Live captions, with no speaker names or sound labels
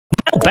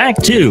back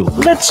to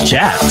Let's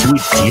Chat with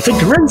Tita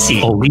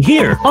Gracie, only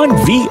here on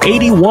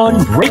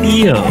V81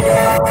 Radio.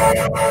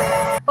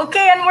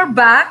 Okay, and we're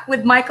back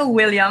with Michael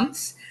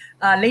Williams.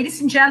 Ladies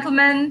and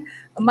gentlemen,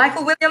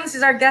 Michael Williams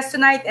is our guest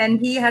tonight,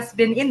 and he has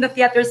been in the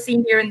theater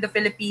scene here in the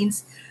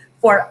Philippines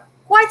for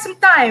quite some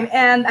time.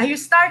 And he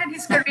started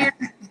his career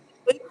in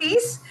the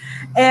 80s.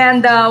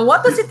 And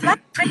what was it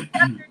like training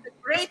under the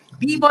great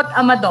Bebot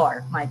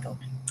Amador, Michael?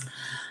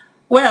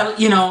 Well,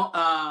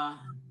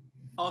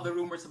 all the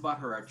rumors about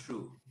her are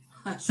true.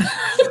 she,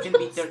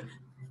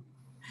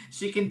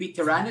 she can be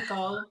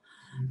tyrannical.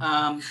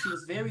 She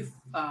was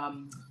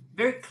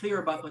very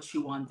clear about what she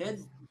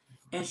wanted,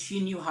 and she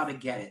knew how to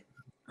get it,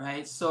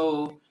 right?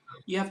 So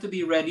you have to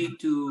be ready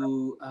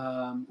to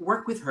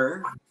work with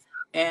her,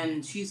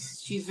 and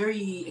she's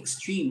very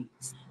extreme.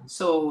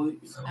 So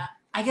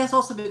I guess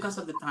also because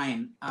of the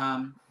time,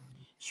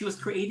 she was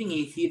creating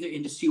a theater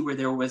industry where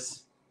there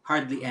was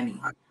hardly any.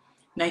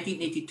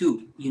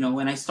 1982,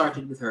 when I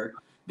started with her.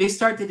 They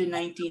started in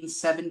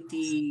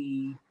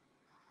 1970,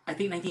 I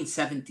think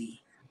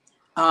 1970.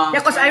 Yeah,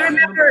 because I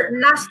remember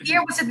last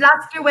year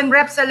when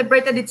Rep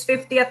celebrated its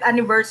 50th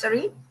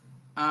anniversary?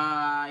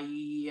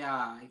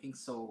 Yeah, I think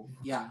so.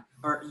 Yeah,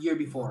 or year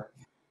before.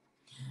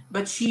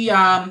 But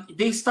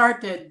they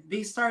started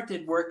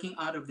working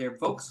out of their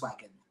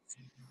Volkswagen.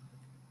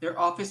 Their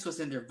office was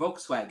in their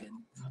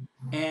Volkswagen,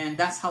 and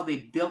that's how they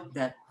built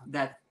that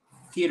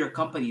theater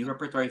company.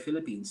 Repertory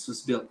Philippines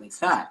was built like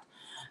that.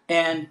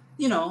 And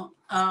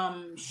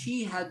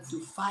she had to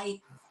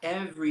fight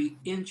every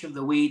inch of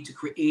the way to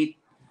create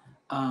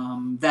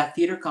that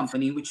theater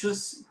company, which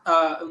was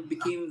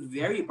became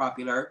very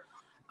popular,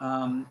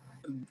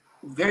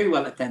 very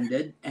well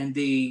attended, and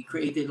they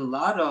created a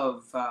lot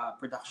of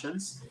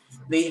productions.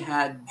 They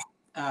had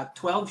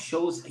 12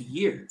 shows a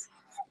year.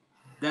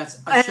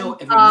 That's a show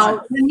every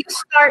month. When you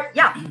start,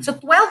 so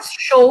 12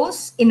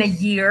 shows in a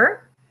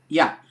year.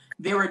 Yeah,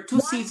 there were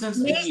two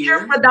seasons a year.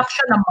 Major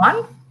production a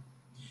month.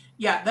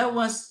 Yeah, that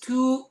was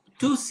two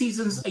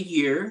seasons a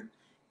year.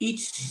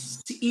 Each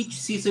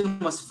season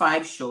was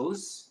 5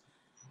 shows.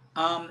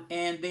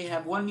 And they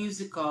have one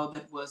musical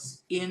that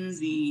was in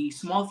the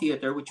small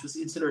theater, which was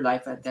Insular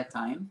Life at that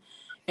time.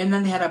 And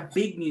then they had a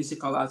big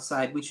musical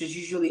outside, which is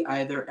usually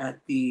either at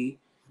the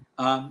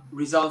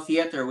Rizal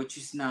Theater, which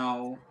is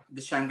now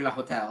the Shangri-La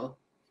Hotel.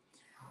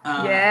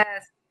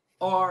 Yes.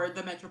 Or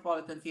the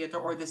Metropolitan Theater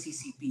or the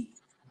CCP.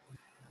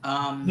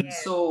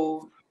 Yes.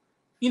 So,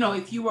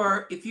 if you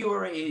were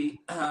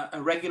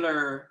a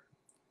regular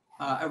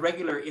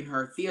in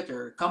her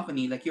theater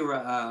company, like you were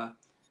a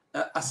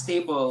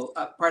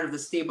part of the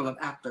stable of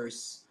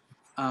actors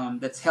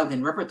that's held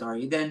in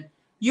repertory, then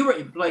you were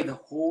employed the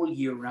whole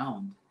year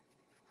round.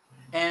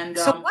 And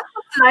so what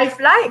was life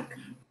like?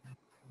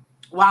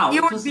 Wow,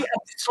 you would be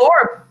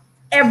absorbed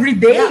every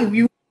day. Yeah.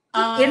 You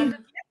in the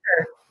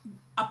theater.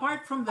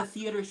 Apart from the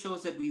theater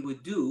shows that we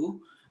would do,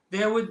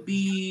 there would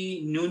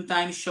be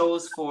noontime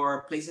shows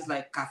for places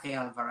like Cafe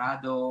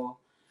Alvarado,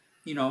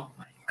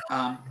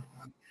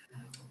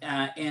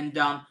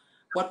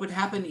 what would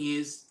happen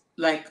is,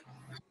 like,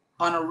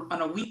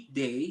 on a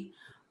weekday,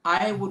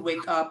 I would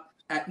wake up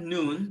at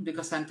noon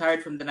because I'm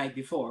tired from the night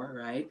before,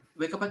 right?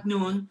 Wake up at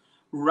noon,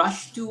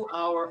 rush to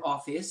our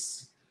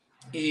office.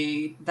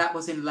 That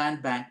was in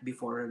Land Bank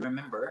before, I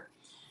remember.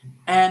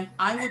 And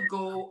I would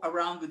go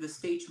around with the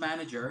stage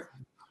manager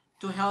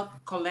to help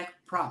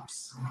collect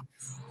props.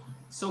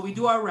 So we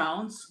do our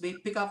rounds. We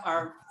pick up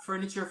our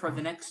furniture for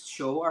the next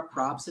show, our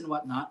props and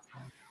whatnot.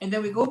 And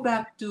then we go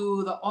back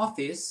to the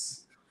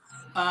office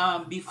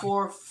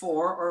before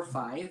 4 or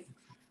 5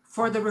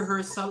 for the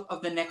rehearsal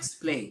of the next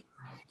play.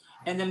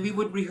 And then we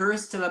would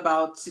rehearse till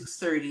about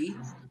 6:30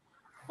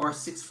 or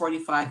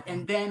 6:45.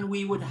 And then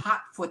we would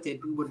hot-foot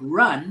it. We would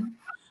run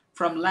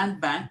from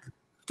Land Bank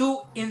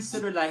to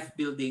Insular Life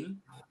Building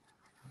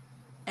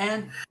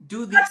and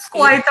do the... That's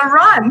quite a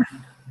run.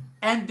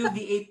 And do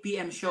the 8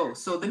 p.m. show.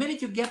 So the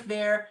minute you get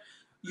there,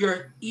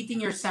 you're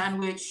eating your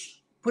sandwich,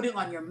 putting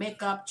on your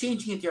makeup,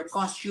 changing into your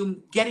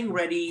costume, getting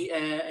ready,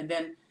 and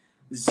then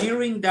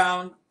zeroing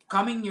down,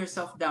 calming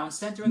yourself down,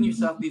 centering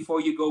yourself before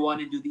you go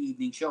on and do the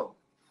evening show.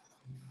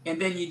 And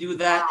then you do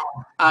that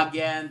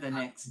again the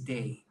next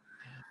day.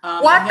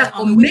 What a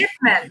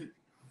commitment!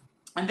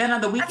 And then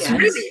on the weekends,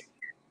 really,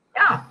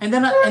 yeah. And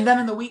then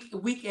on the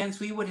weekends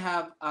we would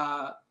have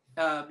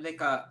like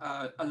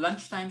a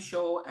lunchtime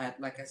show at,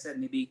 like I said,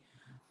 maybe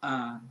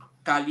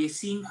Calle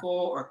 5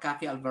 or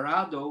Cafe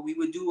Alvarado. We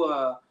would do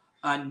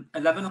an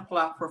 11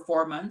 o'clock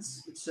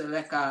performance. It's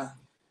like a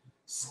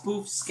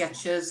spoof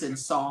sketches and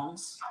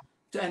songs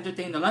to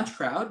entertain the lunch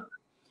crowd.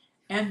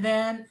 And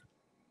then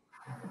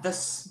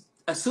as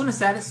soon as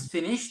that is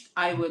finished,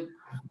 I would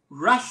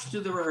rush to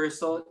the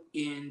rehearsal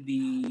in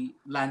the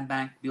Land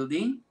Bank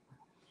building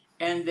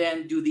and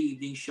then do the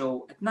evening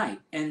show at night.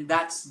 And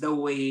that's the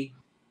way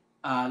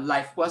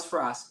life was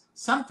for us.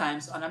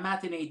 Sometimes on a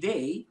matinee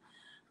day,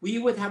 we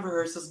would have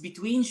rehearsals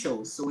between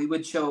shows. So we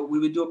would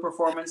do a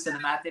performance in a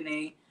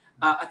matinee,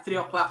 a 3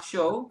 o'clock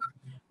show.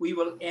 We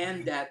will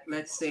end at,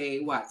 let's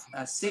say,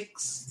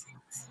 6.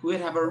 We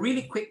would have a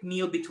really quick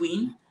meal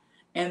between,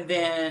 and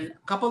then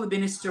a couple of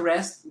minutes to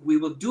rest. We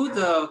will do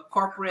the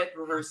corporate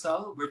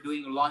rehearsal. We're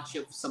doing a launch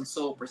of some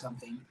soap or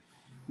something.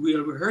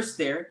 We'll rehearse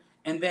there,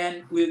 and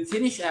then we'll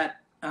finish at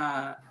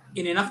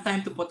in enough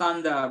time to put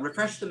on the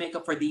refresh the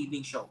makeup for the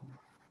evening show.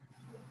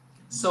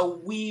 So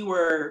we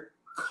were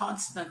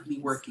constantly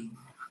working,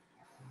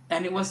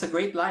 and it was a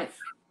great life.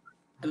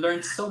 I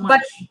learned so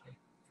But much.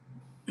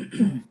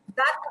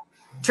 that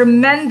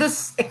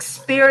tremendous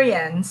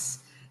experience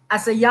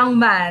as a young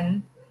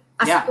man,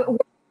 as, Yeah.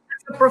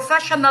 as a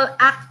professional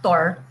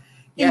actor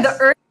in the Yes.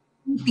 early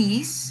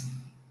 80s,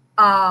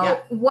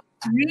 Yeah. was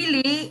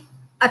really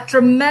a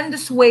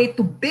tremendous way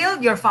to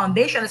build your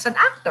foundation as an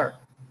actor.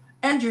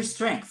 And your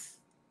strength.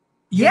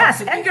 You have Yes,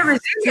 to and be your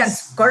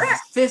resilience,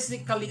 correct.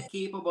 physically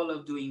capable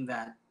of doing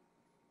that.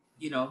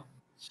 You know,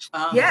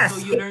 so Yes,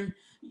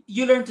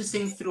 you learn to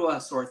sing through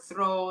a sore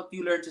throat.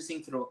 You learn to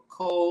sing through a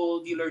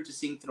cold. You learn to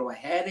sing through a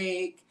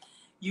headache.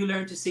 You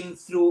learn to sing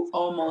through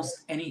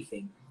almost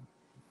anything.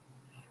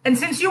 and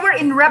since you were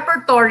in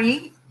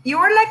repertory, you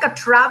were like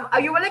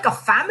you were like a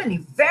family,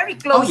 very Oh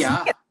close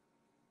yeah. knit.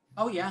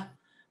 Oh yeah.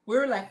 We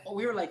were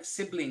like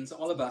siblings,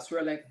 all of us. We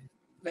were like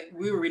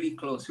we were really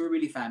close. We were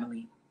really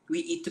family. We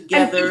eat And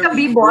together. Tita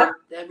We Bibot, work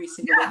every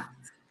single day.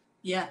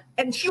 Yeah.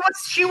 and she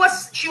lorded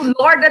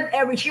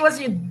she was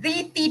the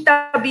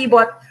Tita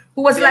Bibot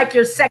who was Yeah. like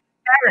your second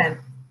parent.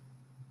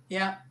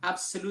 Yeah.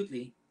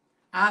 Absolutely.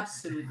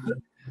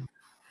 Absolutely.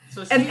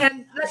 So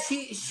And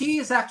she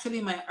is actually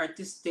my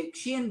artistic.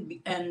 She and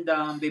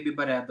Baby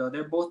Barredo.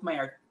 They're both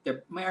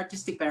they're my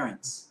artistic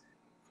parents.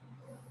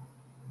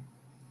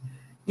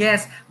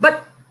 yes,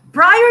 but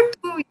prior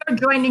to your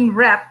joining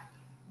rep,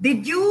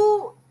 did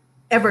you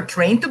ever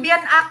train to be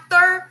an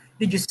actor?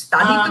 Did you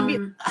study to be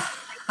Um,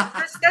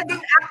 interested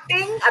in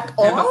acting at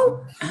I have a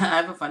all? I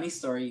have a funny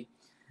story.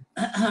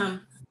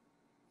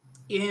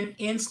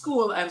 In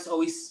school, I was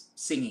always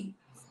singing.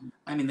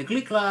 I'm in the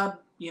Glee Club.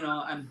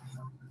 I'm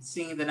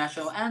singing the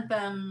national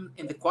anthem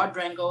in the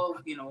quadrangle.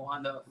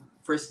 On the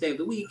first day of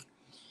the week.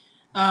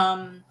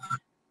 Um,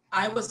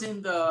 I was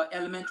in the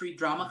elementary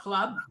drama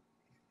club,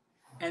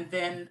 and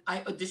then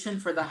I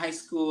auditioned for the high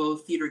school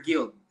theater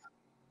guild,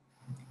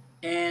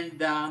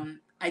 and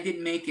I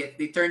didn't make it.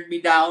 They turned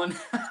me down.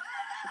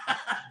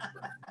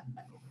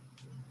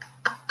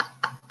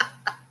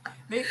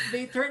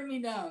 They turned me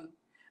down,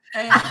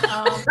 and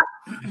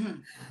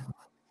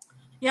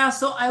yeah.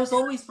 So I was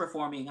always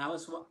performing. I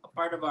was a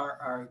part of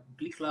our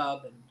Glee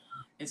club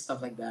and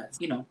stuff like that.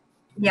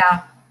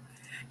 Yeah.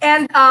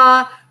 And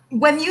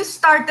when you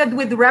started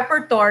with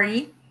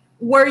repertory,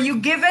 were you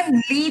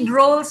given lead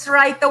roles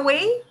right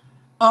away?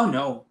 Oh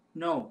no,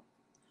 no.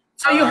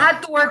 So you had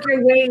to work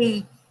your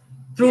way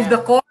through the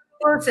Yeah.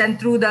 chorus and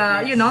through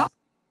the, Yes.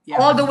 Yeah.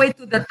 all the way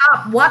to the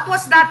top. What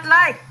was that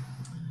like?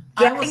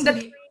 I Getting was the in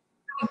the training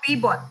from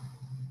Pibot.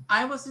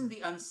 I was in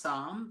the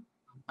ensemble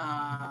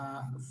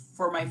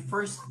for my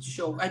first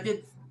show. I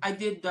did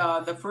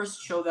the first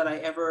show that I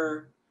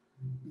ever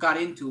got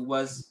into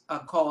was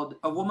called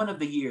A Woman of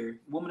the Year,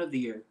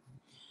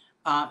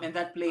 and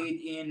that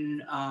played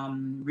in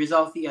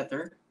Rizal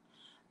Theater.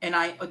 And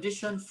I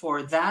auditioned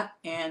for that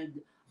and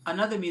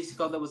another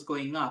musical that was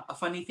going up. A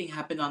funny thing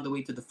happened on the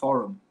way to the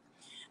forum,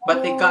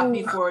 but they got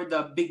me Oh, for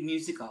the big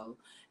musical,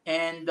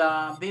 and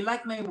they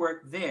liked my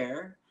work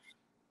there.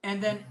 And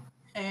then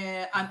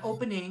an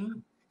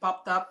opening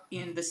popped up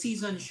in the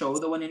season show,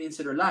 the one in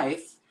Insular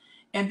Life,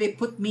 and they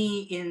put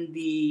me in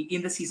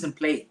the season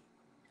play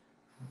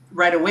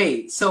right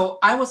away. So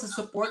I was a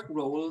support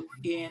role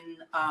in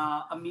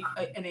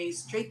in a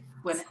straight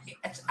when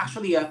it's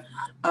actually a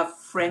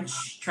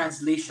French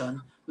translation.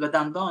 La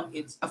Dandon,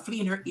 it's a flea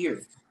in her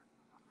ear,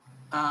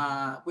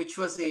 which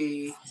was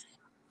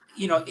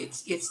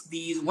it's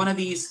these one of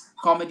these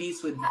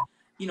comedies with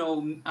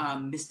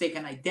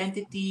mistaken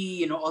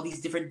identity, all these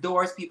different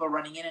doors, people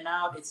running in and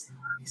out. It's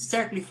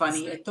hysterically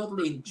funny. I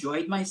totally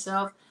enjoyed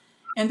myself.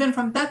 And then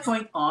from that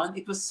point on,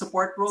 it was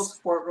support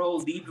role,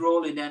 lead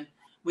role, and then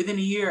within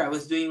a year I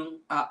was doing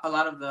a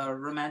lot of the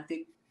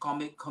romantic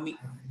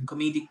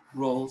comedic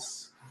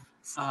roles,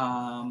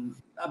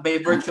 by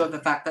virtue of the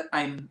fact that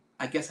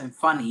I guess I'm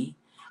funny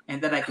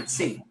and that I could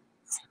sing.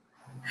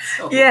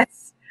 So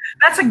yes.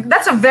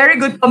 That's a very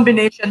good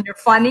combination. You're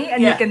funny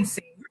and you yeah, can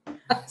sing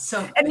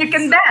so and you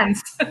can so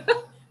dance.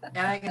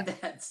 and I can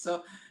dance.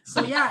 So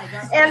yeah,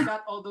 I And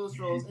got all those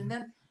roles, and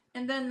then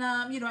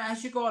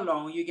as you go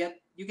along, you get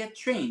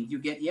trained, you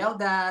get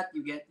yelled at,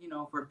 you get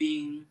for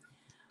being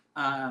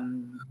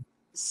um,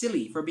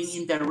 silly, for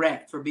being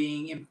indirect, for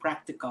being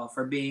impractical,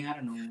 for being I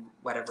don't know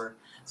whatever.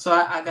 So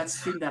I got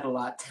screamed at a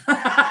lot.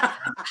 I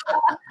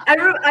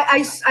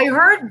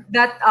heard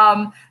that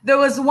there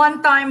was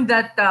one time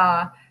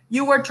that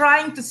you were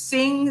trying to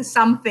sing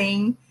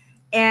something,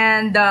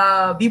 and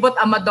Bibot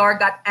Amador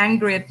got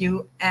angry at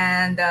you,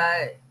 and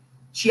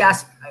she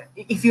asked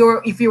if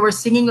you were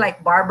singing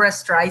like Barbara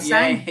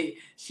Streisand. Yeah,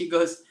 she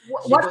What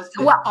goes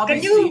what? Can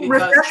obviously you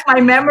because refresh my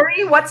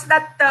memory? What's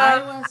that?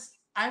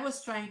 I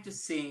was trying to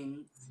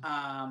sing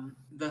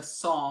the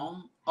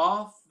song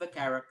of the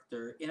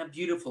character in a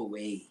beautiful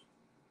way.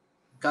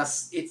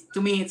 Because it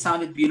to me it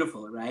sounded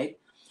beautiful, right?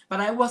 But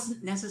I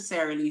wasn't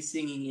necessarily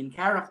singing in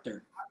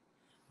character.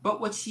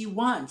 But what she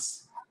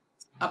wants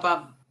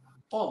above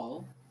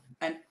all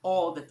and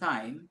all the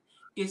time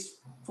is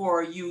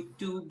for you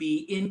to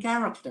be in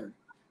character.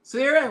 So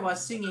here I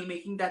was singing,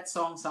 making that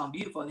song sound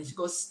beautiful, and she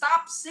goes,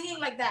 "Stop singing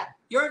like that!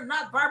 You're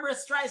not Barbara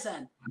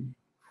Streisand."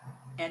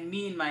 And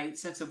me, in my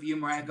sense of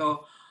humor, I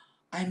go,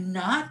 "I'm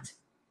not.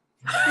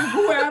 Then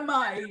who am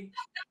I?"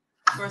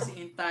 Of course,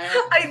 Identity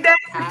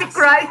cast,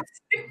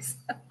 crisis.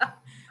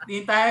 the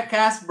entire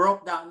cast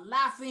broke down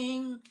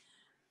laughing.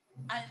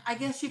 I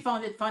guess she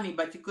found it funny,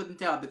 but you couldn't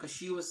tell because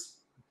she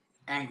was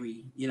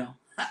angry,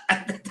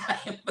 at the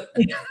time.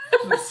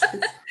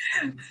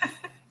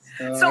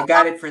 So I So,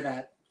 got it for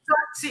that.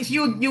 since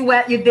you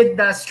did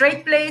the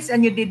straight plays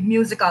and you did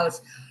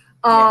musicals,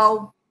 Yes.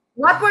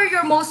 what were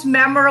your most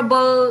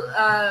memorable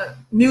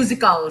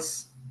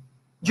musicals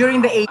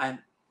during the Wow.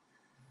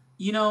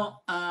 80s?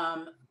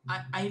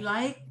 I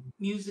like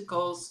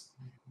musicals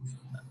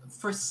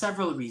for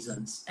several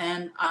reasons,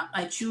 and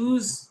I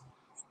choose.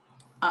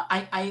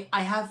 I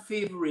have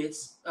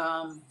favorites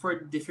for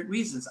different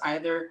reasons.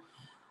 Either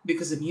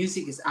because the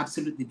music is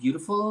absolutely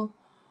beautiful,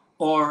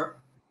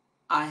 or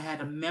I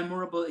had a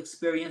memorable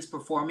experience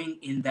performing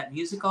in that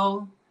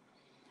musical,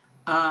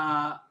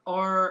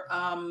 or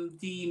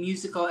the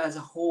musical as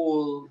a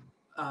whole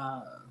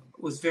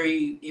was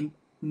very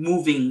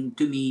moving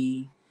to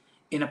me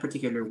in a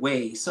particular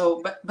way.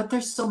 So, but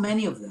there's so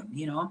many of them,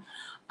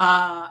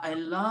 I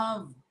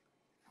love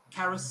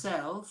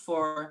Carousel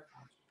for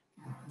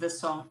the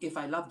song "If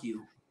I Loved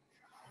You,"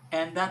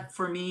 and that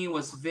for me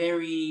was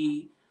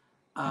very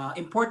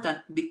important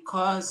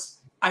because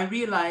I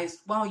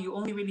realized, wow, you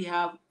only really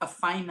have a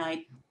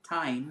finite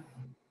time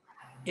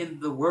in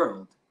the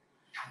world.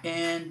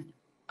 And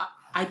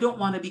I don't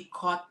want to be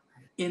caught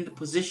in the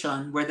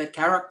position where the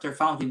character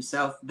found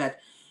himself,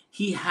 that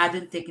he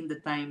hadn't taken the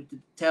time to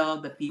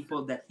tell the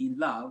people that he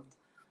loved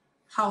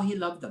how he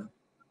loved them.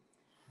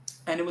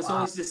 And it was Wow.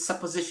 always this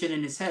supposition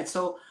in his head.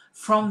 So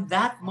from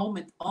that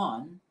moment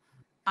on,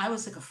 I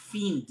was like a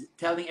fiend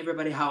telling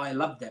everybody how I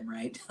loved them,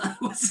 right? I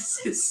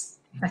was just,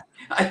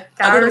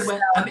 Carousel.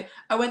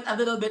 I went a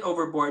little bit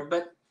overboard,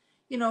 but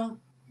you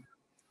know,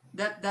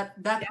 that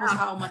was Yeah.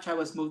 how much I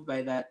was moved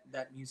by that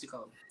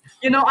musical.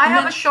 I And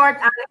have a then short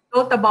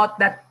anecdote about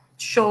that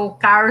show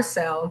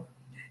Carousel,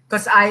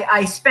 because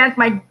I spent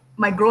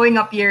my growing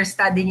up years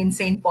studying in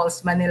St.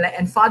 Paul's, Manila,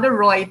 and Father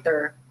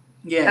Reuter,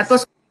 that yes.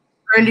 was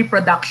early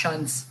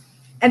productions.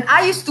 And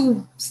I used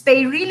to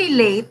stay really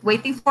late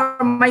waiting for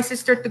my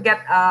sister to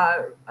get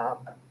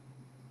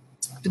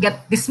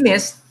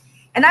dismissed,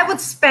 and I would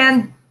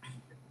spend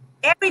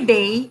every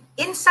day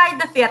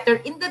inside the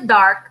theater in the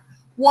dark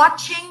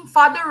watching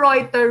Father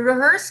Reuter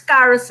rehearse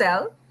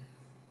Carousel,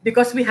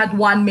 because we had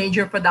one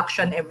major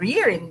production every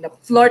year in the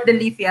Fleur de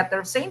Lis Theater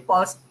of St.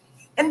 Paul's.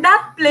 And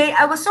that play,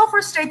 I was so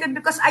frustrated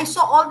because I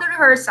saw all the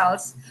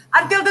rehearsals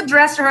until the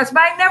dress rehearsal,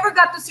 but I never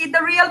got to see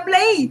the real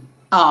play.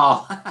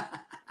 Oh.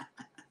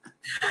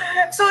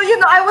 So,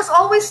 I was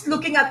always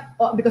looking at,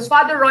 because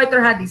Father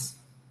Reuter had his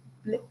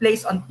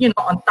place on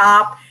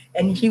top,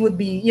 and he would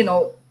be,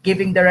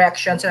 giving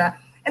directions.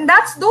 And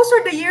those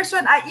are the years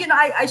when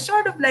I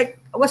sort of like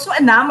was so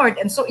enamored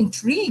and so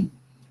intrigued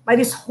by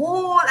this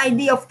whole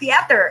idea of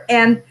theater.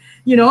 And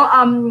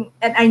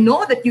I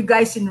know that you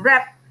guys in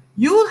rep,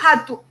 you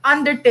had to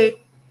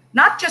undertake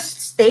not just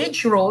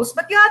stage roles,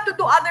 but you had to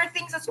do other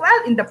things as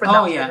well in the Oh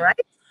production, yeah.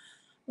 right?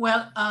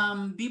 Well,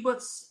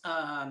 Bibot's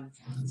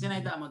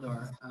Zenaida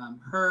Amador,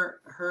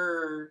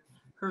 her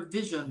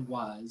vision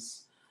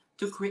was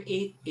to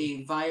create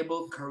a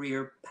viable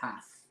career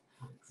path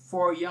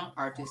for young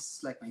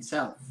artists like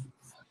myself.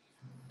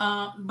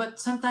 But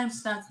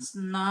sometimes that's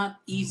not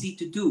easy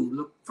to do.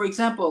 Look, for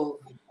example,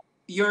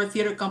 your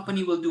theater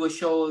company will do a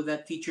show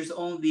that features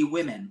only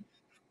women.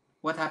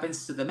 What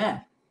happens to the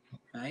men,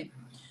 right?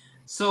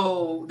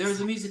 So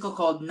there's a musical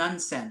called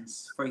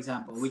Nonsense, for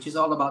example, which is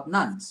all about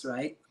nuns,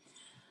 right?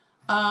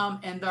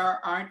 And there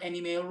aren't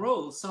any male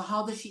roles. So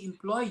how does she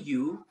employ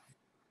you?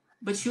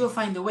 But she will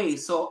find a way.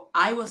 So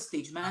I was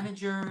stage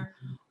manager,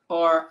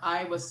 or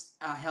I was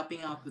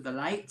helping out with the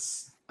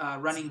lights,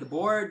 running the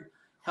board,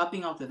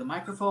 helping out with the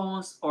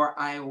microphones, or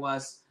I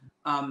was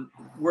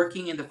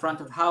working in the front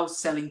of house,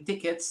 selling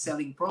tickets,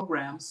 selling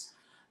programs,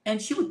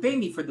 and she would pay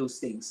me for those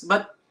things,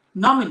 but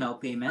nominal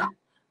payment.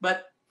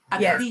 But at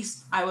Yes.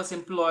 least I was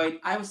employed.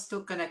 I was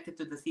still connected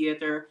to the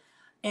theater,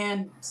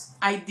 and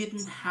I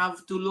didn't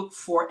have to look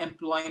for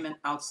employment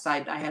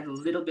outside. I had a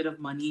little bit of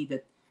money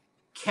that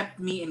kept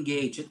me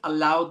engaged. It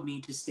allowed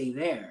me to stay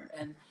there,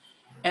 and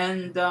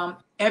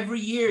every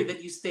year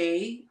that you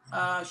stay,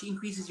 she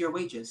increases your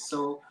wages.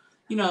 So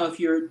if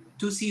you're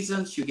 2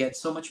 seasons, you get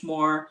so much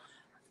more.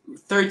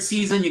 Third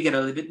season, you get a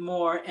little bit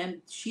more,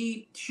 and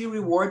she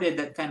rewarded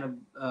that kind of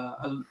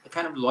a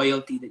kind of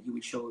loyalty that you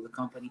would show the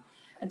company.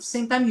 At the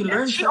same time, you And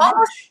learn she so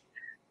almost much.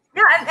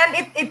 Yeah,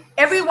 and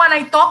everyone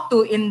I talk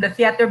to in the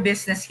theater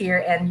business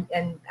here, and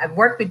I've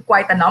worked with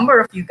quite a number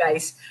of you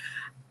guys,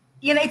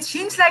 it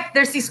seems like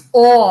there's this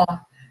awe,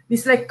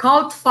 this like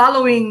cult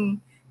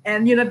following,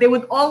 and they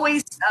would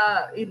always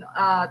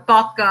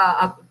talk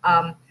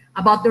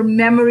about their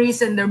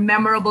memories and their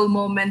memorable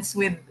moments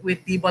with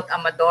Dibot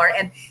Amador,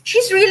 and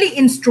she's really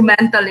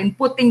instrumental in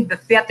putting the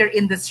theater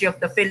industry of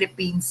the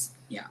Philippines,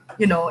 Yeah.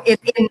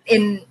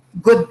 In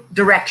good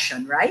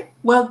direction, right?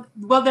 Well,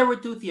 there were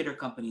two theater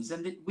companies,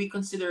 and we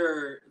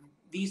consider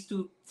these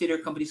two theater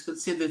companies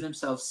consider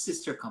themselves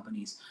sister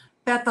companies.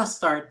 PETA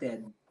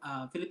started,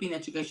 Philippine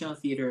Educational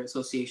Theater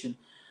Association,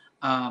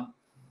 um,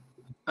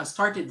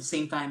 started the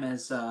same time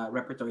as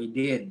Repertory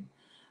did,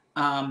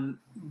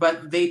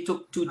 but they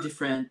took two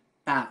different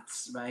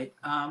paths, right?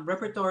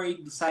 Repertory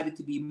decided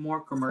to be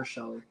more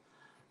commercial,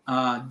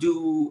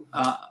 do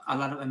a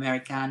lot of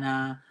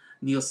Americana,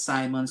 Neil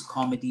Simon's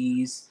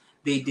comedies.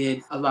 They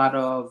did a lot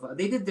of.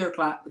 They did their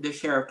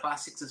share of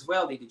classics as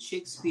well. They did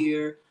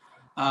Shakespeare,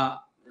 uh,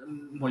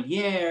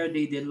 Molière.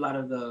 They did a lot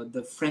of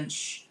the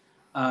French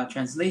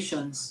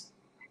translations,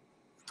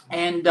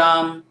 and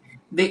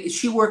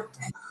she worked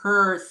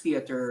her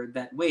theater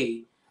that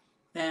way,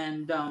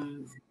 and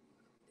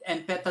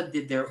PETA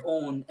did their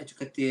own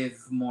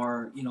educative,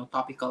 more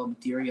topical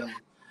material.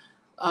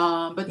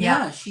 But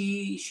Yeah. yeah,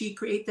 she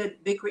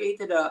created they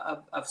created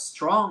a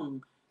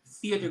strong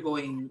theater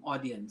going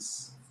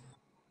audience.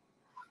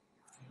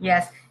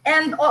 Yes,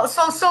 and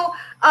also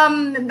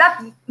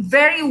that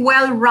very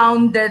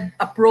well-rounded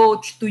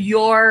approach to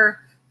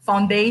your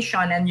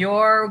foundation and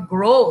your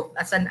growth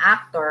as an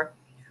actor,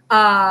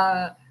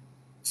 uh,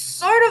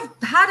 sort of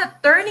had a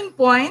turning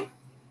point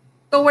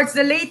towards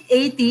the late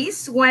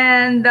 '80s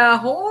when the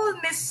whole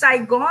Miss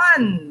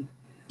Saigon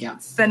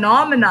Yeah,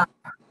 phenomena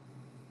yeah,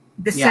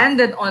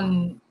 descended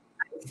on,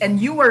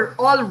 and you were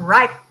all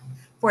ripe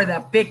for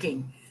the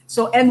picking.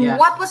 So, and yeah.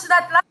 what was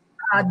that like?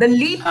 The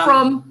leap Um,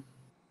 from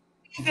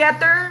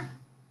theater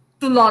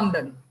to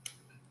London.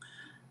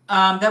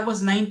 that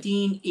was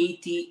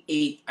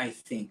 1988, I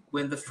think,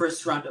 when the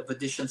first round of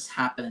auditions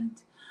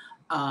happened,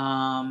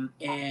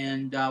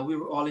 and we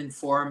were all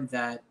informed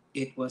that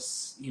it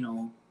was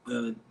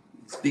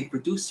this big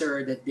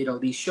producer that did all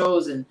these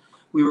shows, and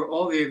we were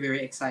all very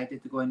very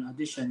excited to go and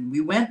audition.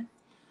 We went.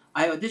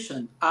 I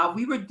auditioned.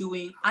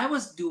 I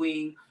was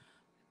doing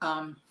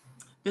um,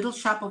 Little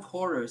Shop of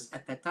Horrors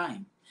at that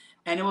time.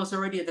 And it was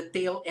already at the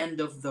tail end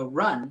of the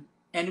run.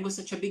 And it was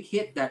such a big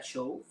hit, that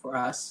show, for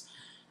us.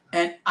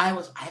 And I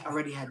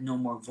already had no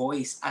more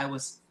voice. I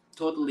was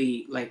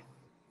totally like,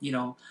 you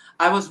know,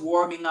 I was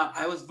warming up.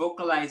 I was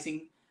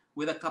vocalizing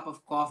with a cup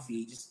of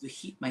coffee just to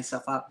heat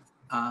myself up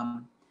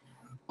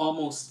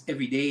almost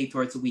every day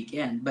towards the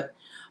weekend. But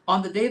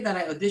on the day that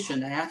I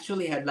auditioned, I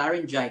actually had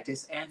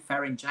laryngitis and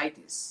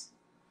pharyngitis.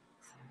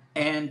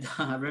 And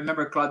I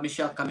remember Claude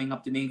Michel coming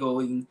up to me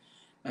going,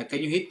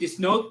 can you hit this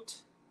note?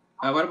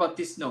 What about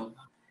this note?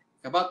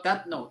 About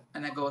that note.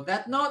 And I go,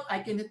 that note, I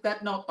can hit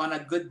that note on a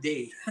good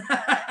day.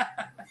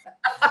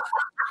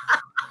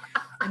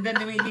 And then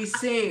they made me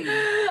sing.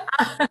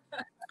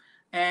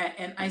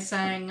 And I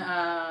sang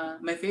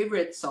my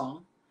favorite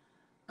song,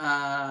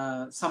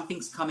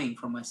 Something's Coming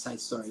from West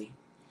Side Story.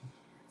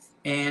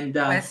 And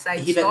West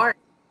Side Story.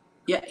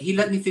 he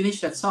let me finish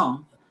that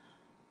song.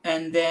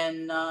 And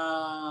then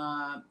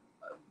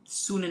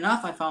soon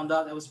enough, I found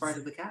out I was part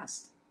of the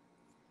cast.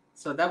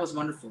 So that was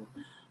wonderful.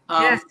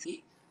 Yes.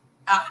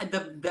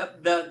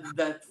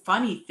 The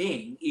funny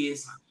thing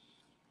is,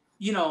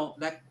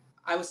 like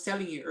I was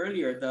telling you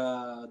earlier,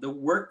 the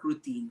work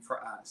routine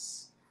for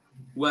us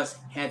was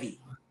heavy,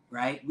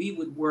 right? We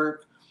would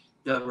work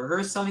the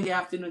rehearsal in the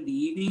afternoon, the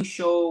evening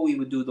show. We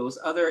would do those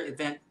other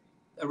event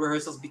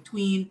rehearsals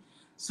between.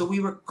 So we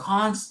were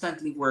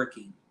constantly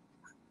working.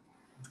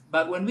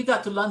 But when we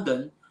got to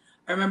London,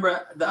 I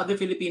remember the other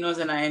Filipinos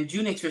and I and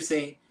Junix were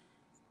saying,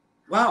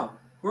 wow,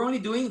 we're only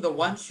doing the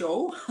one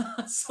show.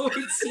 So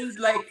it seemed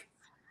like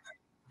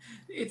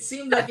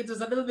it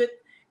was a little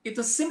bit, it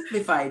was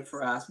simplified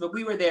for us, but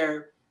we were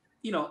there,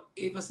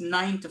 it was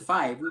 9 to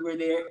 5. We were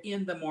there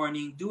in the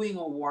morning doing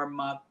a warm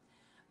up,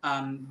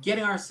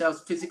 getting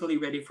ourselves physically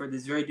ready for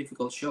this very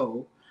difficult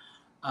show.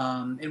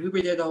 And we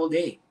were there the whole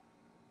day.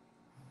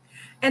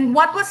 And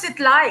what was it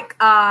like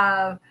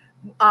at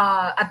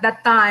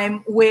that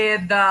time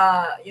with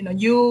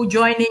you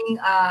joining?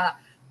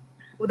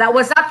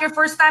 Was that your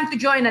first time to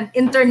join an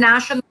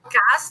international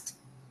cast?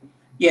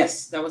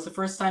 Yes, that was the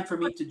first time for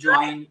me to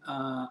join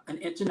an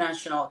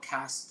international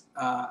cast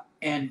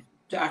and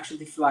to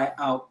actually fly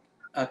out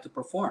to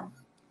perform.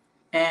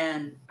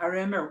 And I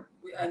remember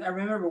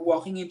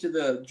walking into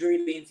the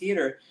Drury Lane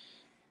Theater,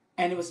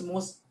 and it was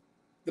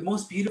the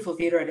most beautiful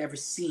theater I'd ever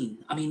seen.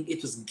 I mean,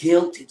 it was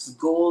gilt, it was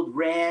gold,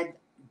 red,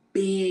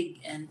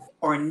 big and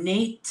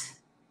ornate,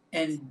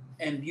 and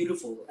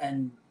beautiful,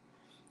 and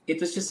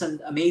it was just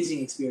an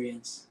amazing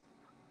experience.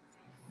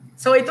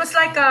 So it was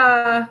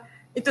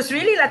it was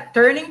really a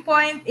turning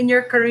point in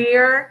your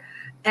career.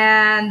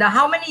 And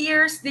how many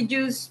years did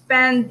you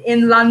spend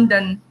in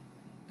London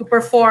to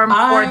perform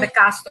for the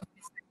cast of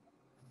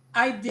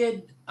I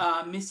did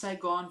Miss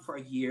Saigon for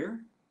a year,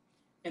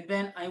 and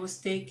then I was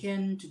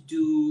taken to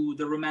do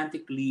the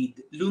romantic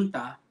lead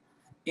Lunta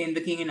in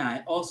The King and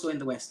I, also in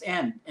the West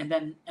End, and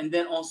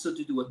then also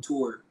to do a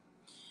tour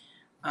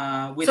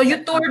So with you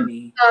that toured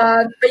company.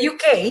 the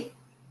UK, and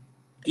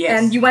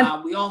Yes, you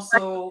went. we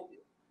also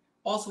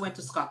went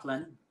to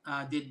Scotland.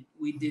 Did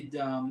we did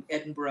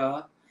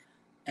Edinburgh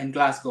and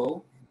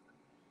Glasgow,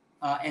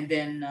 and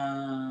then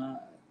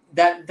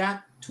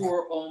that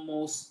tour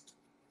almost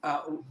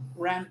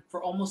ran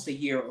for almost a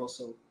year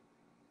also.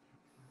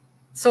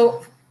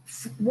 So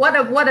what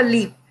a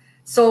leap.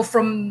 So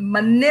from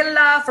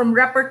Manila, from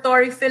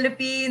Repertory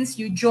Philippines,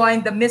 you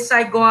joined the Miss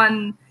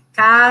Saigon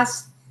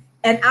cast,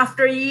 and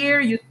after a year,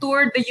 you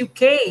toured the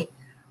UK.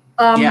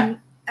 Yeah,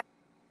 Um,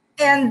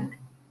 and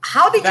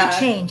how did you that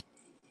change?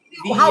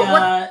 the How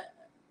what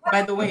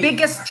by the way,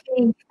 biggest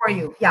change for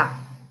you? Yeah.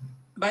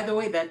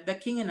 that The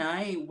King and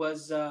I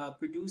was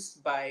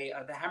produced by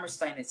the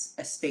Hammerstein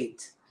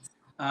Estate.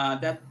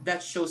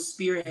 That show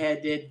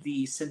spearheaded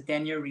the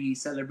centenary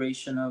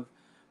celebration of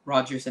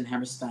Rogers and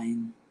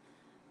Hammerstein,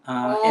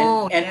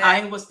 Oh and yeah.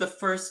 I was the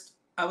first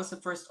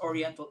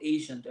Oriental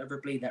Asian to ever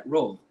play that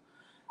role.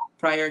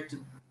 Prior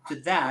to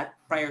that,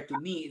 prior to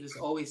me, it was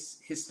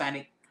always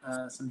Hispanic,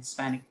 some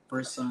Hispanic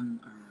person,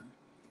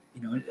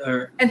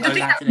 or And to or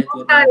think that Latinate,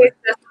 Mona is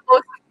whatever.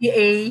 supposed to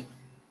be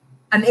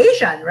an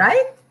Asian,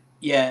 right?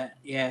 Yeah,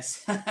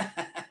 yes.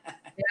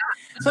 Yeah.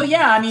 So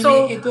yeah, I mean,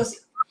 So it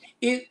was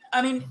it.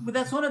 I mean, but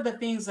that's one of the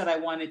things that I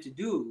wanted to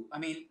do. I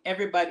mean,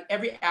 every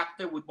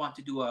actor would want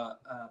to do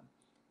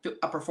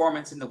a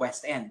performance in the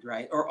West End,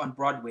 right, or on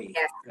Broadway,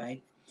 yes,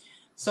 right.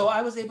 So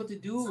I was able to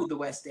do the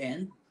West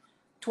End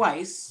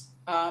twice,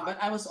 but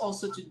I was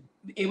also to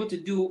able to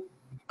do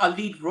a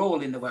lead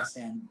role in the West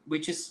End,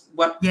 which is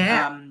what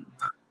yeah.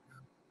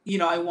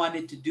 I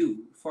wanted to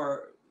do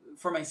for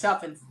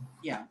myself, and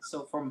yeah,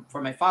 so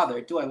for my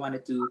father too, I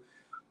wanted to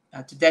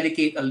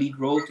dedicate a lead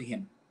role to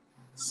him.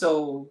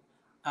 So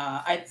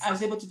I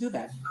was able to do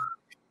that,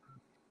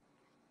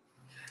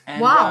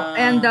 and Wow.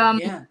 And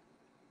yeah,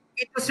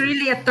 it was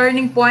really a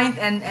turning point,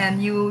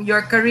 and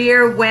your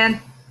career went,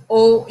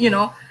 oh,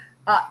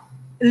 uh,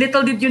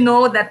 little did you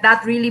know that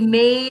that really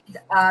made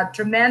a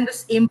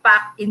tremendous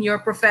impact in your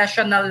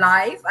professional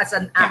life as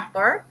an yeah,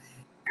 actor.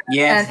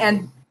 yes,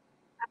 And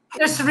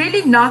there's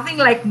really nothing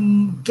like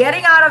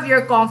getting out of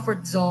your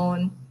comfort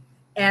zone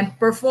and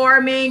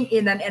performing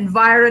in an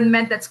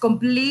environment that's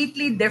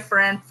completely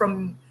different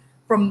from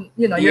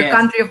your yes.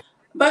 country of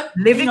But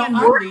living and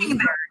working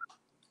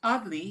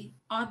oddly,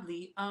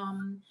 there.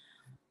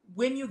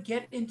 when you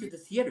get into the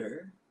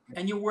theater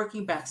and you're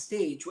working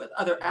backstage with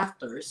other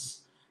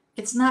actors,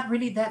 it's not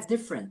really that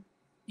different.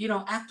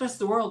 Actors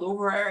the world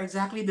over are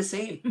exactly the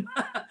same.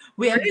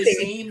 We have the Really?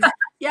 same.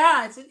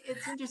 Yeah, it's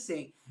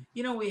interesting.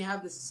 We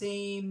have the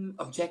same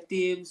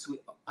objectives. We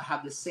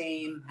have the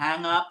same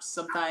hang-ups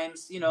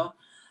sometimes.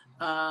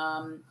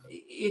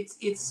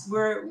 It's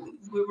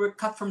we're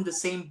cut from the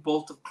same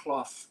bolt of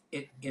cloth.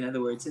 In other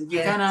words, and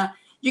Yes.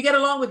 you get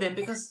along with them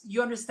because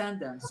you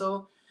understand them.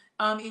 So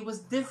it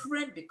was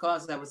different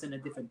because I was in a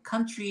different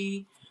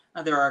country.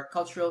 There are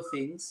cultural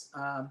things,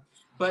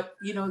 but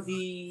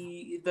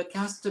the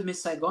cast of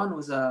Miss Saigon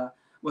was a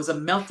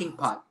melting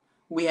pot.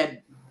 We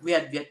had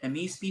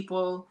Vietnamese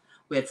people,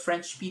 we had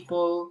French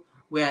people,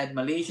 we had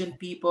Malaysian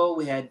people,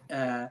 we had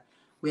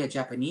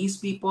Japanese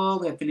people,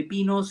 we had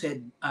Filipinos, we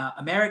had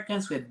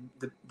Americans, we had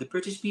the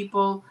British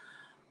people.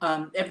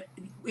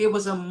 It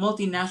was a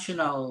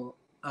multinational,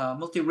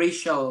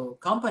 multiracial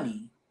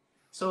company,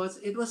 so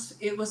it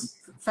was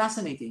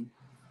fascinating.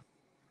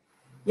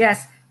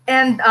 Yes.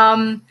 And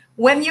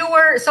when you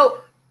were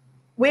so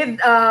with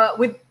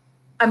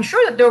I'm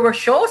sure that there were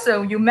shows,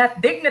 so you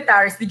met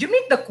dignitaries. Did you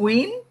meet the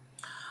Queen?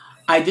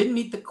 I did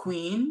meet the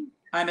Queen.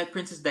 I met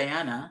Princess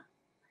Diana.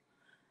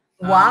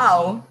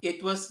 Wow.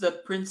 It was the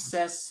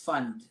Princess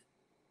Fund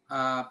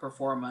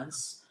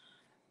performance,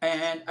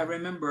 and I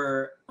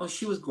remember. Oh,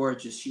 she was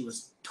gorgeous. She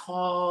was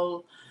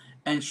tall,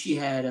 and she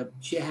had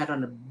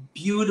on a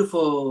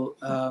beautiful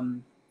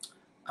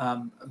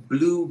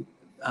blue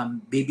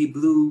baby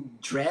blue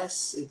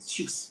dress.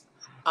 She was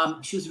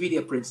really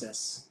a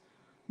princess,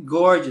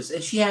 gorgeous,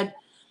 and she had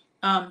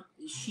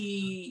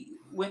she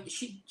when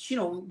she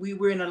we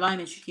were in a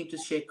line and she came to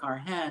shake our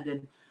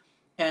hand,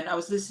 and I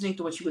was listening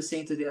to what she was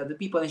saying to the other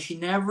people, and she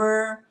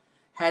never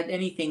had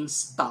anything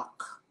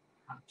stuck.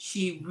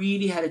 She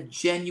really had a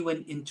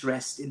genuine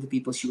interest in the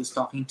people she was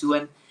talking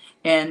to,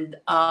 and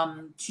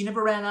she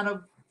never ran out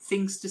of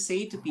things to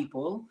say to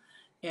people,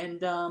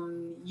 and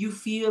you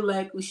feel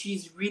like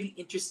she's really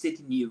interested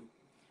in you.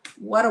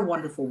 What a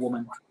wonderful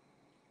woman.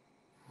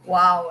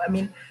 Wow. I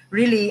mean,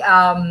 really,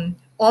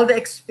 all the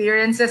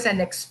experiences and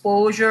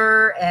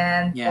exposure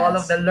and all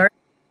of the Yes. learning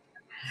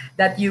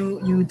that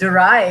you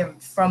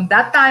derived from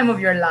that time of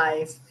your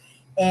life,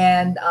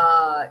 and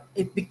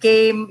it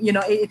became,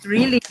 it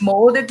really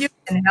molded you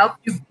and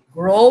helped you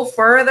grow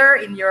further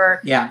in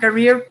your Yeah.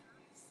 career.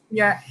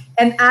 Yeah,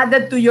 and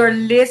added to your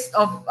list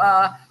of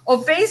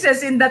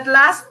faces in that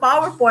last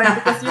PowerPoint,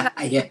 because you have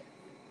Yeah.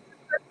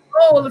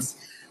 roles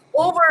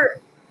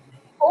over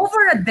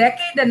over a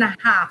decade and a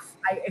half,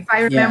 if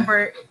I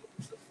remember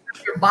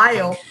your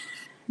bio,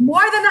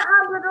 more than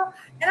 100 roles.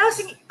 And I was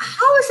thinking,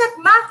 how is it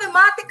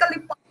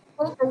mathematically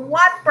possible for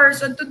one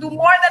person to do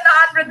more than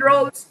 100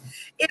 roles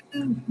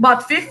in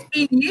about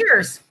 15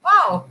 years?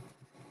 Wow.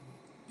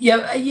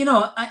 Yeah,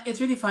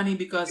 it's really funny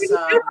because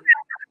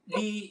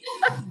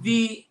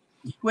the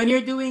when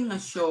you're doing a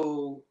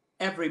show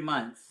every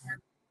month,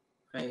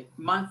 right,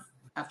 month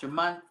after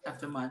month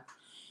after month,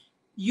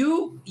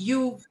 you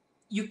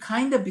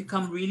kind of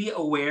become really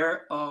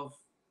aware of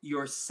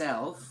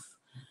yourself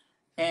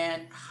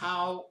and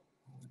how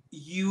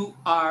you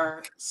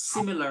are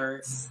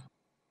similar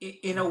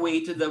in a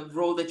way to the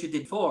role that you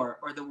did before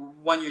or the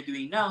one you're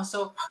doing now.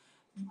 So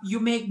you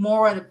make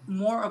more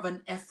of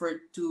an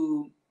effort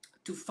to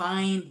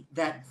find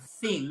that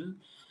thing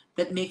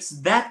that makes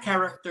that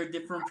character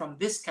different from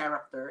this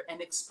character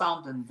and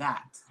expound on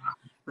that,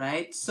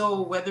 right?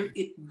 So whether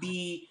it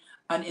be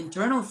an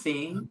internal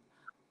thing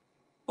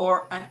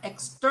or an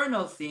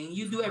external thing,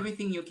 you do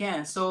everything you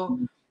can. So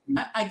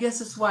I guess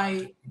that's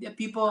why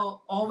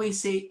people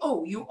always say,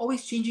 "Oh, you're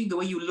always changing the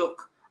way you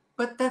look,"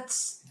 but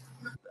that's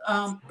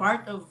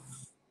part of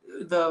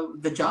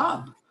the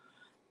job.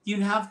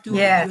 You have to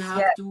Yes,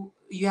 yes.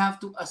 you have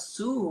to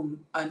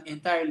assume an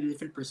entirely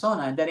different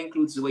persona, and that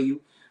includes the way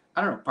you,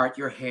 I don't know, part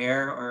your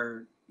hair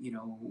or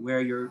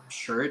wear your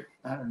shirt.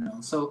 I don't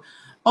know. So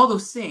all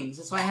those things.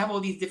 That's why I have all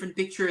these different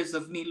pictures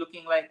of me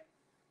looking like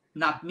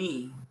not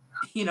me.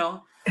 You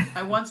know,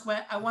 I once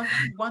went. I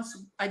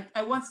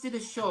once did a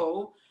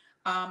show.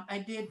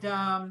 I did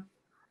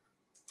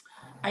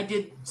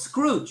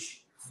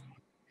Scrooge.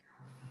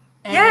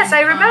 Yes,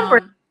 I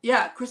remember.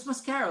 Yeah,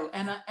 Christmas Carol,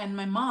 and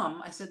my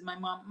mom. I said,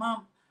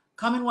 Mom,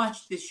 come and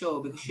watch this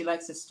show because she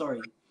likes the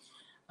story.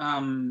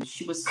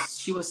 She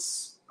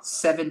was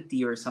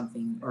 70 or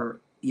something, or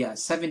yeah,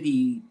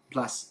 70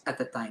 plus at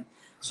the time.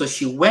 So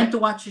she went to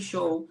watch the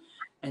show,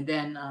 and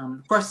then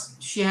of course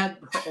she had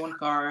her own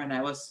car, and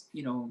I was,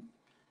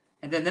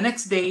 and then the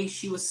next day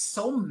she was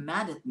so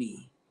mad at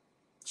me.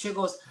 She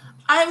goes,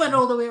 "I went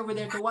all the way over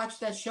there to watch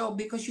that show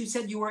because you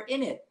said you were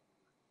in it.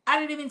 I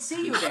didn't even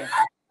see you there."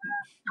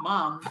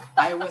 Mom,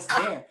 I was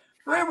there.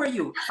 Where were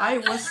you? I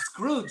was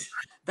Scrooge.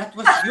 That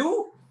was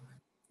you?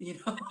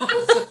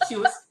 So she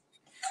was,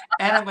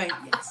 and I'm like,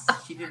 yes,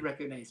 she did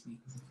recognize me.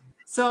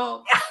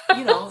 So,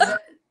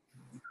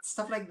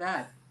 stuff like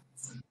that.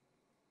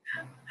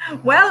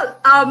 Well,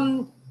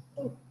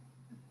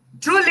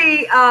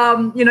 truly,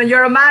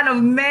 you're a man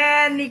of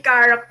many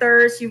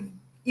characters. You've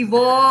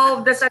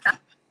evolved as an actor.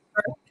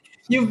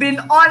 You've been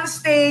on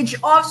stage,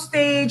 off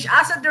stage,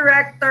 as a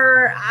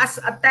director, as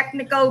a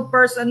technical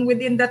person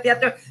within the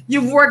theater.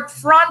 You've worked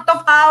front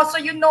of house, so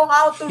you know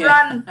how to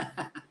run.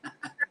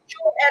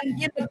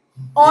 And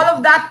all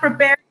of that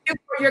prepares you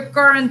for your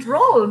current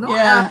role, no?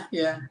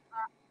 Yeah.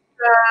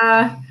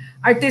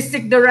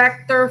 Artistic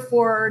director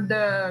for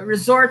the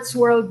Resorts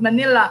World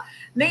Manila.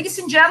 Ladies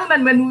and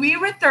gentlemen, when we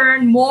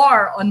return,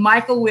 more on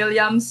Michael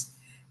Williams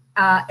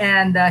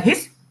and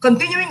his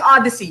continuing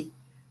odyssey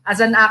as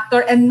an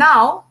actor and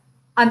now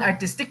an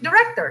artistic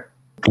director.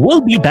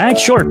 We'll be back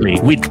shortly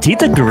with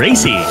Tita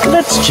Gracie.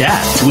 Let's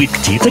chat with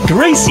Tita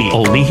Gracie,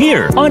 only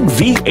here on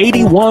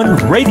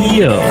V81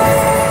 Radio.